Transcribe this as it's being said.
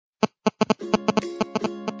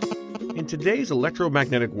today's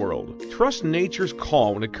electromagnetic world, trust nature's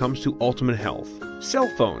call when it comes to ultimate health. Cell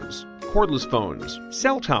phones, cordless phones,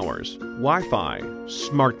 cell towers, Wi-Fi,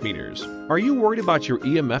 smart meters. Are you worried about your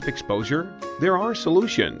EMF exposure? There are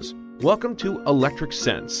solutions. Welcome to Electric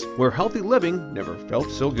Sense, where healthy living never felt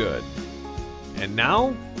so good. And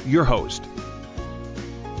now, your host.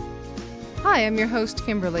 Hi, I'm your host,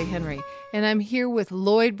 Kimberly Henrie, and I'm here with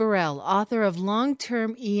Lloyd Burrell, author of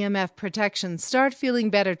Long-Term EMF Protection, Start Feeling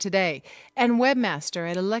Better Today, and webmaster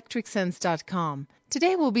at electricsense.com.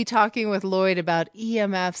 Today we'll be talking with Lloyd about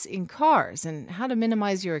EMFs in cars and how to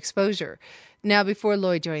minimize your exposure. Now, before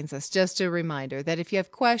Lloyd joins us, just a reminder that if you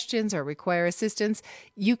have questions or require assistance,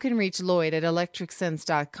 you can reach Lloyd at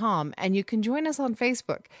electricsense.com, and you can join us on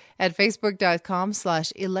Facebook at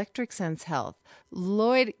facebook.com/electricsensehealth.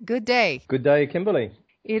 Lloyd, good day. Good day, Kimberly.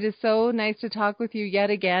 It is so nice to talk with you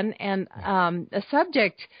yet again, and a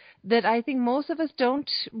subject that I think most of us don't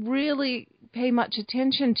really pay much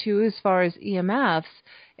attention to as far as EMFs,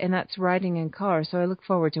 and that's riding in cars. So I look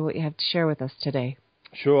forward to what you have to share with us today.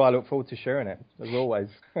 Sure, I look forward to sharing it, as always.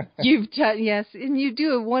 You've done, yes, and you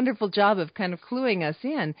do a wonderful job of kind of cluing us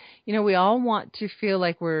in. You know, we all want to feel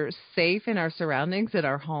like we're safe in our surroundings, at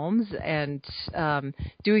our homes, and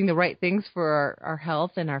doing the right things for our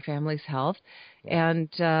health and our family's health. And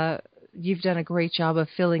you've done a great job of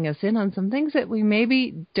filling us in on some things that we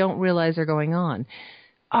maybe don't realize are going on.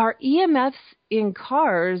 Are EMFs in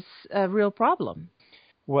cars a real problem?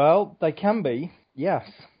 Well, they can be,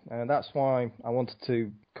 yes. That's why I wanted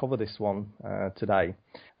to cover this one today.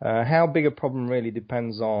 How big a problem really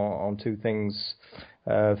depends on two things.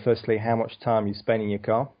 Firstly, how much time you spend in your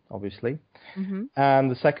car, obviously. Mm-hmm. And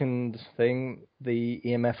the second thing, the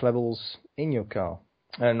EMF levels in your car.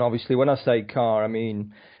 And obviously, when I say car, I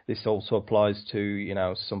mean this also applies to, you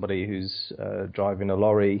know, somebody who's driving a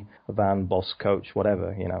lorry, a van, bus, coach,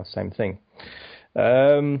 whatever, you know, same thing.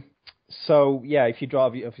 So, yeah, if you're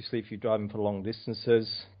driving for long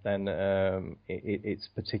distances, then it's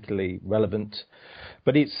particularly relevant.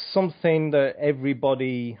 But it's something that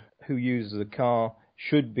everybody who uses a car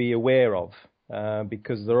should be aware of,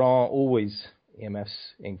 because there are always EMFs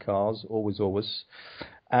in cars, always.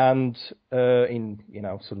 And in, you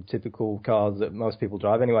know, sort of typical cars that most people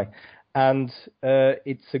drive anyway. And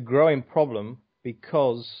it's a growing problem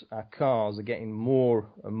because our cars are getting more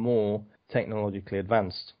and more technologically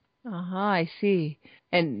advanced. I see.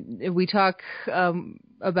 And we talk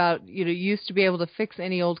about, you used to be able to fix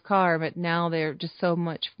any old car, but now they're just so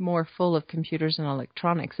much more full of computers and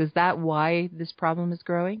electronics. Is that why this problem is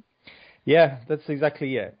growing? Yeah, that's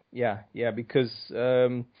exactly it. Yeah, because,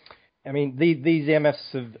 I mean, these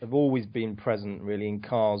EMFs have always been present, really, in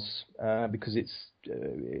cars because it's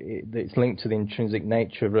linked to the intrinsic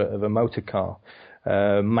nature of a motor car.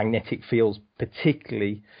 Magnetic fields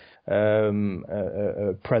particularly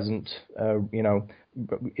present, you know,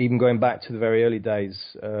 even going back to the very early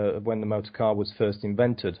days of when the motor car was first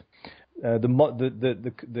invented. The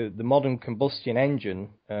modern combustion engine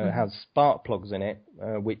has spark plugs in it,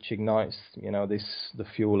 which ignites, you know, the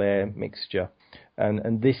fuel air mixture,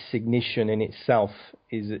 and this ignition in itself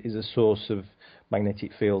is a source of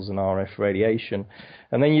magnetic fields and RF radiation.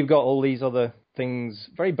 And then you've got all these other things,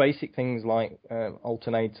 very basic things like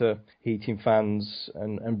alternator, heating fans,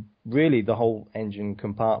 and really the whole engine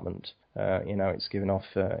compartment. You know, it's giving off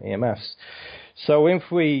EMFs. So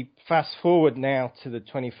if we fast forward now to the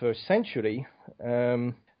 21st century,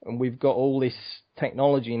 and we've got all this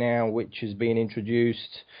technology now which is being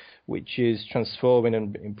introduced, which is transforming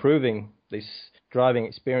and improving this driving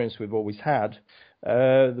experience we've always had.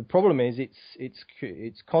 The problem is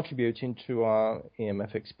it's contributing to our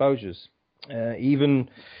EMF exposures. Even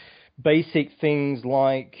basic things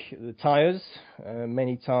like the tires.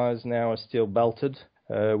 Many tires now are still belted,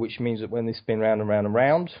 which means that when they spin round and round and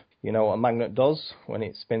round, you know what a magnet does when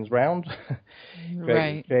it spins round?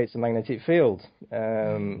 Right. Creates a magnetic field.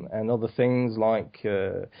 And other things like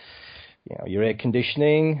you know, your air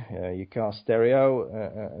conditioning, your car stereo,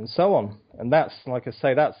 and so on. And that's, like I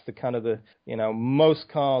say, that's the kind of you know, most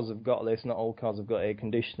cars have got this. Not all cars have got air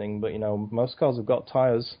conditioning, but, you know, most cars have got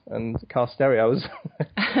tires and car stereos.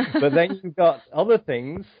 But then you've got other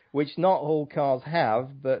things which not all cars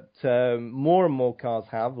have, but more and more cars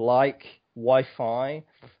have, like Wi-Fi,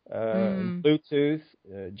 Bluetooth,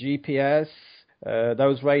 GPS,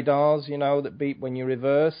 those radars, you know, that beep when you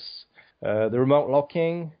reverse, the remote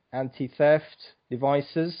locking, anti-theft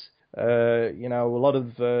devices. You know, a lot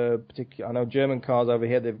of I know German cars over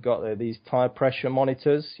here, they've got these tire pressure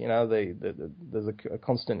monitors. You know, there's a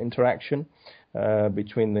constant interaction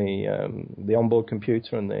between the onboard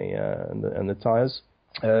computer and the tires,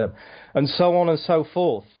 and so on and so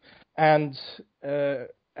forth. And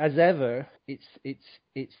as ever, it's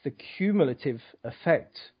the cumulative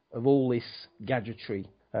effect of all this gadgetry.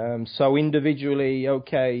 So individually,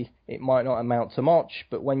 okay, it might not amount to much,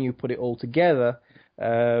 but when you put it all together,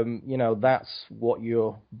 that's what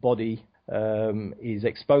your body is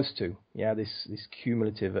exposed to. Yeah, this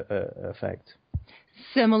cumulative effect.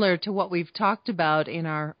 Similar to what we've talked about in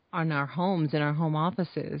our homes, in our home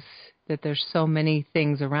offices, that there's so many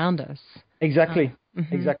things around us. Exactly,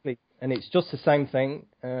 exactly. And it's just the same thing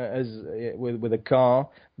as with a car,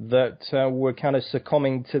 that we're kind of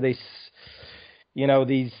succumbing to this,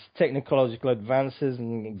 these technological advances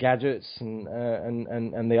and gadgets,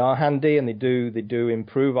 and they are handy, and they do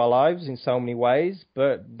improve our lives in so many ways.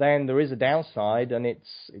 But then there is a downside, and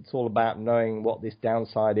it's all about knowing what this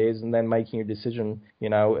downside is, and then making a decision,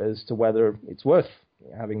 as to whether it's worth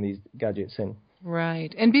having these gadgets in.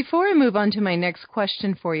 Right. And before I move on to my next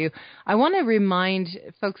question for you, I want to remind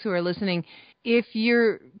folks who are listening, if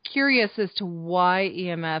you're curious as to why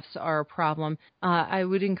EMFs are a problem, I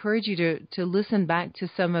would encourage you to listen back to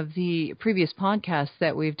some of the previous podcasts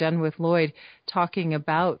that we've done with Lloyd talking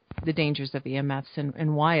about the dangers of EMFs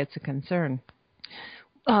and why it's a concern.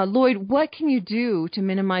 Lloyd, what can you do to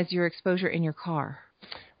minimize your exposure in your car?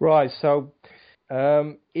 Right. So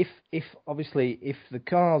if the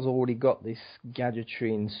car's already got this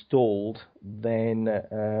gadgetry installed, then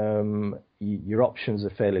your options are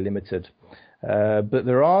fairly limited. But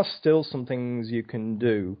there are still some things you can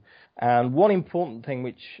do. And one important thing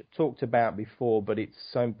which I talked about before, but it's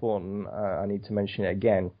so important, I need to mention it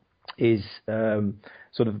again, is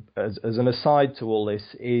sort of as an aside to all this,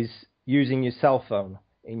 is using your cell phone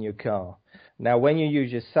in your car. Now, when you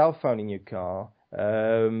use your cell phone in your car,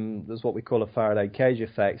 there's what we call a Faraday cage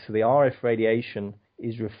effect. So the RF radiation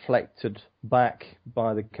is reflected back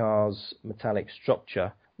by the car's metallic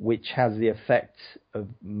structure, which has the effect of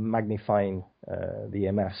magnifying the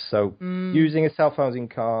EMF. So using a cell phone in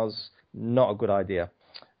cars, not a good idea.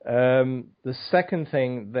 The second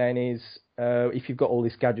thing then is if you've got all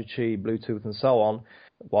this gadgetry, Bluetooth and so on,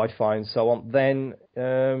 Wi-Fi and so on, then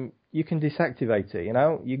you can deactivate it.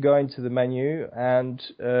 You go into the menu and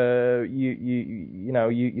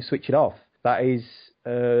you switch it off. That is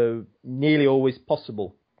nearly always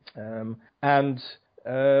possible. And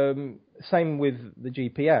same with the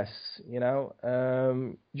GPS.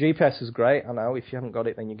 GPS is great. I know if you haven't got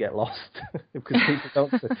it, then you get lost because people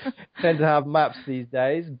don't tend to have maps these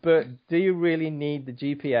days. But do you really need the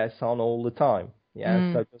GPS on all the time?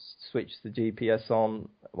 Yeah, so just switch the GPS on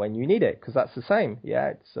when you need it, because that's the same.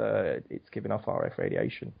 Yeah, it's giving off RF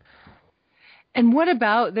radiation. And what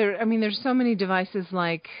about there's so many devices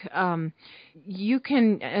like you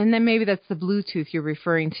can, and then maybe that's the Bluetooth you're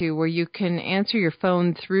referring to, where you can answer your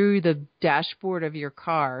phone through the dashboard of your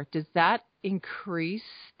car. Does that increase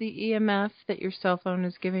the EMF that your cell phone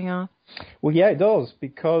is giving off? Well, yeah, it does,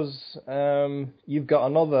 because you've got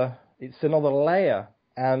another layer.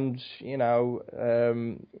 And,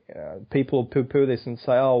 people poo-poo this and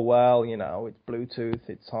say, oh, well, it's Bluetooth,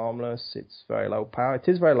 it's harmless, it's very low power. It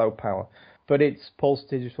is very low power, but it's pulse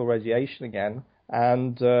digital radiation again.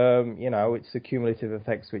 And, it's the cumulative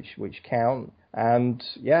effects which count. And,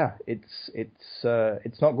 yeah, it's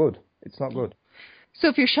not good. It's not good. So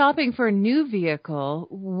if you're shopping for a new vehicle,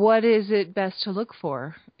 what is it best to look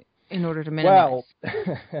for in order to minimize?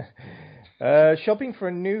 Well, shopping for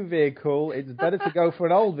a new vehicle, it's better to go for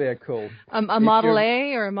an old vehicle. A Model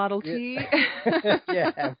A or a Model T?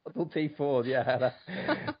 Yeah, Model T Ford, yeah.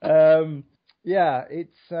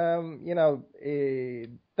 It's,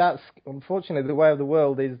 that's unfortunately the way of the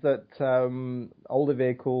world, is that older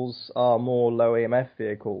vehicles are more low EMF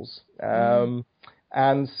vehicles.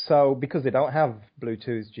 And so, because they don't have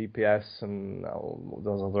Bluetooth, GPS, and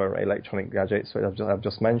those other electronic gadgets that I've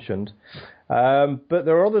just mentioned, but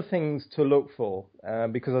there are other things to look for,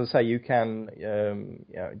 because, as I say, you can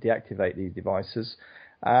deactivate these devices.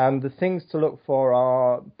 And the things to look for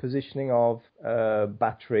are positioning of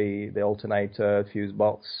battery, the alternator, fuse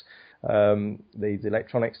box, these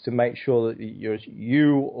electronics, to make sure that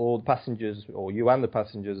you or the passengers, or you and the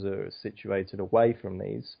passengers, are situated away from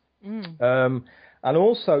these. And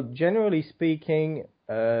also, generally speaking,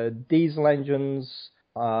 diesel engines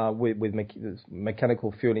with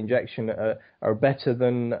mechanical fuel injection are better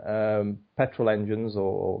than petrol engines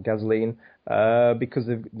or gasoline, because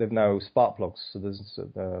they've no spark plugs, so there's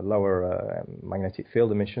lower magnetic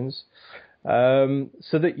field emissions.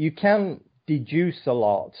 So that you can deduce a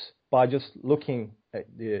lot by just looking at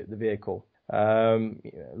the vehicle.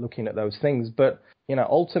 Looking at those things, but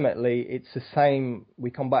ultimately it's the same. We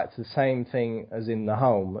come back to the same thing as in the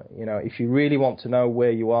home. If you really want to know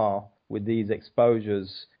where you are with these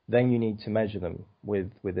exposures, then you need to measure them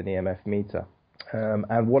with an EMF meter.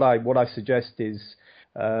 And what I suggest is,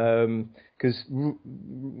 because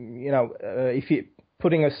if you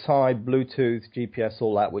putting aside Bluetooth, GPS,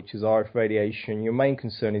 all that, which is RF radiation, your main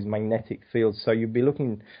concern is magnetic fields. So you'd be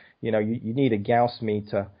looking, you need a Gauss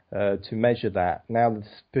meter to measure that. Now,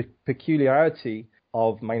 the peculiarity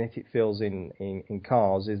of magnetic fields in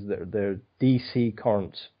cars is that they're DC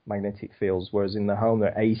current magnetic fields, whereas in the home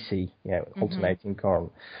they're AC, alternating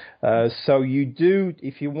current. So you do,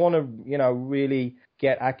 if you want to, really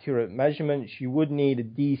get accurate measurements, you would need a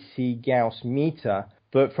DC Gauss meter.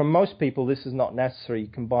 But for most people, this is not necessary. You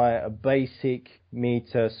can buy a basic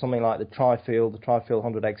meter, something like the Tri-Field. The Tri-Field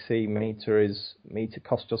 100XE meter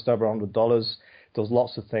costs just over $100. Does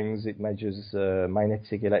lots of things. It measures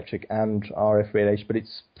magnetic, electric, and RF radiation, but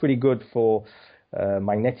it's pretty good for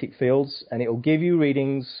magnetic fields, and it will give you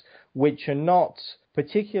readings which are not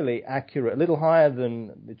particularly accurate, a little higher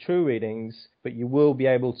than the true readings, but you will be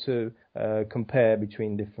able to compare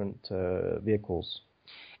between different vehicles.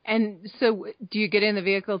 And so do you get in the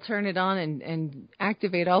vehicle, turn it on, and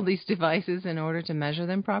activate all these devices in order to measure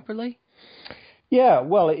them properly? Yeah,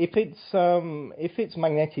 well, if it's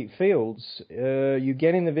magnetic fields, you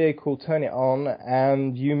get in the vehicle, turn it on,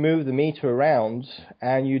 and you move the meter around,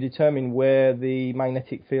 and you determine where the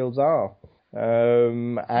magnetic fields are.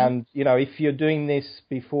 And, if you're doing this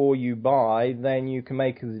before you buy, then you can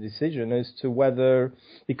make a decision as to whether,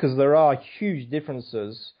 because there are huge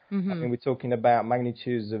differences. I mean, we're talking about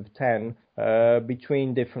magnitudes of 10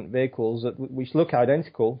 between different vehicles which look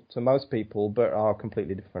identical to most people, but are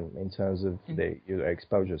completely different in terms of your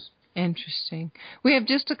exposures. Interesting. We have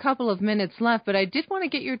just a couple of minutes left, but I did want to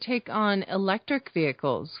get your take on electric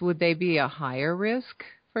vehicles. Would they be a higher risk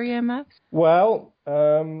for EMFs? Well,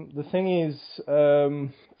 the thing is,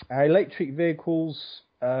 our electric vehicles,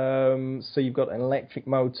 so you've got an electric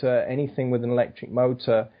motor, anything with an electric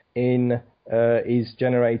motor is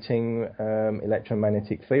generating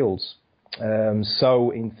electromagnetic fields.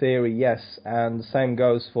 So in theory, yes, and the same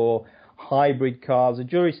goes for hybrid cars. The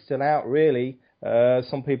jury's still out, really.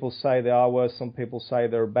 Some people say they are worse, some people say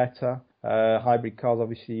they're better. Hybrid cars,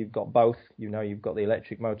 obviously, you've got both. You've got the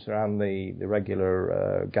electric motor and the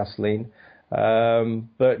regular gasoline.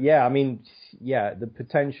 But yeah, I mean, the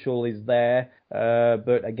potential is there.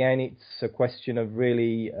 But again, it's a question of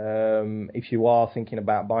really, if you are thinking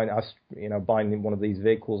about buying one of these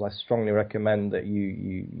vehicles, I strongly recommend that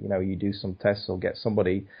you do some tests or get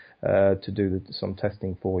somebody to do some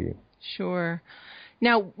testing for you. Sure.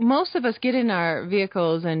 Now, most of us get in our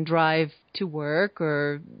vehicles and drive to work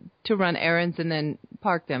or to run errands and then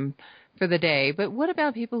park them for the day. But what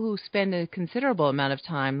about people who spend a considerable amount of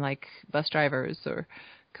time, like bus drivers or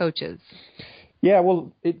coaches? Yeah,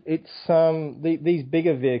 well, it's these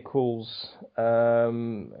bigger vehicles.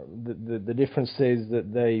 The difference is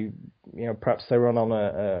that they, perhaps they run on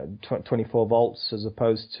a 24 volts as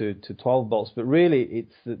opposed to 12 volts. But really,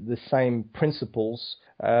 it's the same principles.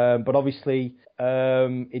 But obviously,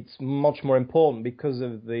 it's much more important because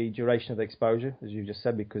of the duration of the exposure, as you just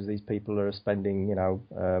said, because these people are spending,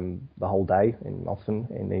 the whole day often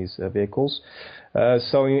in these vehicles.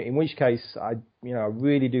 So in which case, I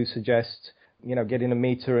really do suggest, getting a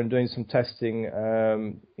meter and doing some testing,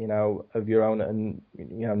 of your own, and,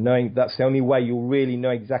 knowing that's the only way you'll really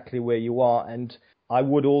know exactly where you are. And I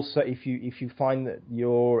would also, if you find that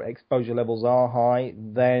your exposure levels are high,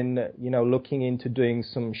 then, looking into doing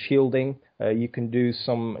some shielding. You can do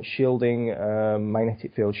some shielding,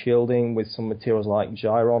 magnetic field shielding with some materials like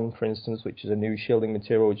Gyron, for instance, which is a new shielding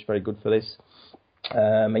material, which is very good for this.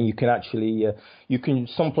 And you can actually,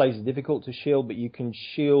 some places difficult to shield, but you can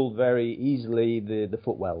shield very easily the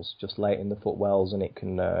footwells, just lay it in the footwells, and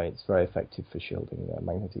it's very effective for shielding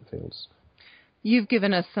magnetic fields. You've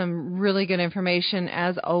given us some really good information,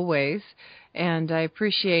 as always, and I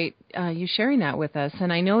appreciate you sharing that with us.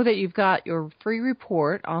 And I know that you've got your free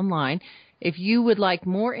report online. If you would like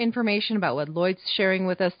more information about what Lloyd's sharing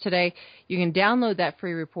with us today, you can download that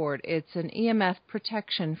free report. It's an EMF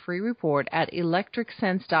protection free report at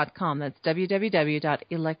electricsense.com. That's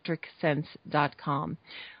www.electricsense.com.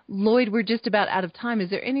 Lloyd, we're just about out of time. Is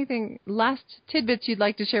there anything, last tidbits you'd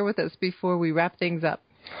like to share with us before we wrap things up?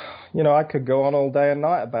 I could go on all day and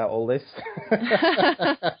night about all this.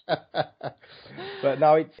 But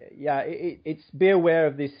no, it's be aware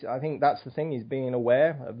of this. I think that's the thing, is being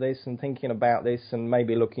aware of this and thinking about this, and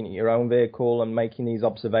maybe looking at your own vehicle and making these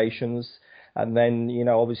observations. And then,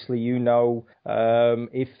 obviously, if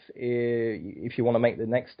you want to make the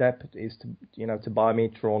next step is to buy a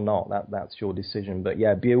meter or not. That's your decision. But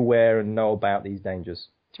yeah, be aware and know about these dangers.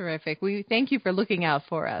 Terrific. We thank you for looking out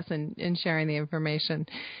for us and sharing the information.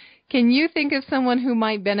 Can you think of someone who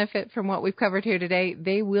might benefit from what we've covered here today?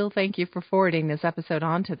 They will thank you for forwarding this episode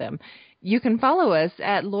on to them. You can follow us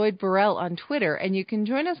at Lloyd Burrell on Twitter, and you can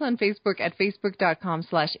join us on Facebook at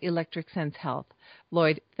facebook.com/electricsensehealth.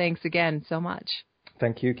 Lloyd, thanks again so much.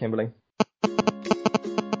 Thank you, Kimberly.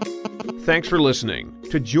 Thanks for listening.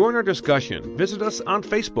 To join our discussion, visit us on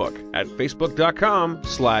Facebook at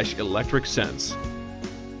facebook.com/electricsense.